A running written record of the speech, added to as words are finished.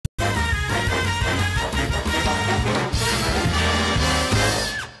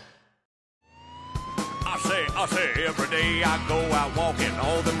I say every day I go out walking,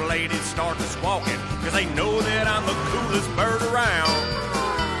 all them ladies start to squawking, 'cause they know that I'm the coolest bird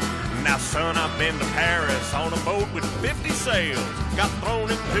around. Now son, I've been to Paris on a boat with 50 sails, got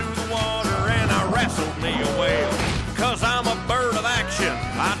thrown into the water and I wrestled me a whale. 'Cause I'm a bird of action,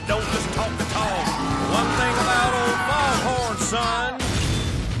 I don't just talk the talk. One thing about old foghorn, son,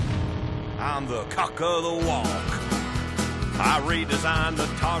 I'm the cock of the walk. I redesigned the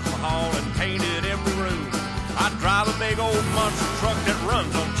Taj Mahal and painted every room. I drive a big old monster truck that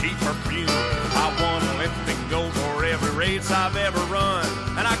runs on cheap perfume. I won Olympic gold for every race I've ever run,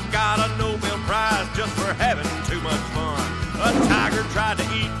 and I got a Nobel Prize just for having too much fun. A tiger tried to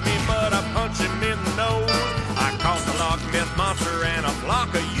eat me, but I punched him in the nose. I caught the Loch Ness Monster and a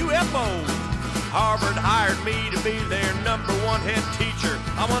flock of UFOs. Harvard hired me to be their #1 head teacher.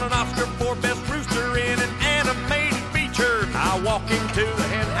 I won an Oscar for Best Rooster in an animated feature. I walk into the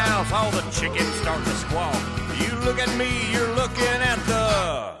hen house, all the chickens start to squawk. You look at me, you're looking at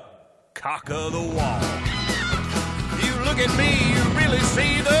the cock of the walk. You look at me, you really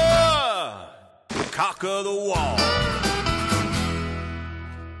see the cock of the walk.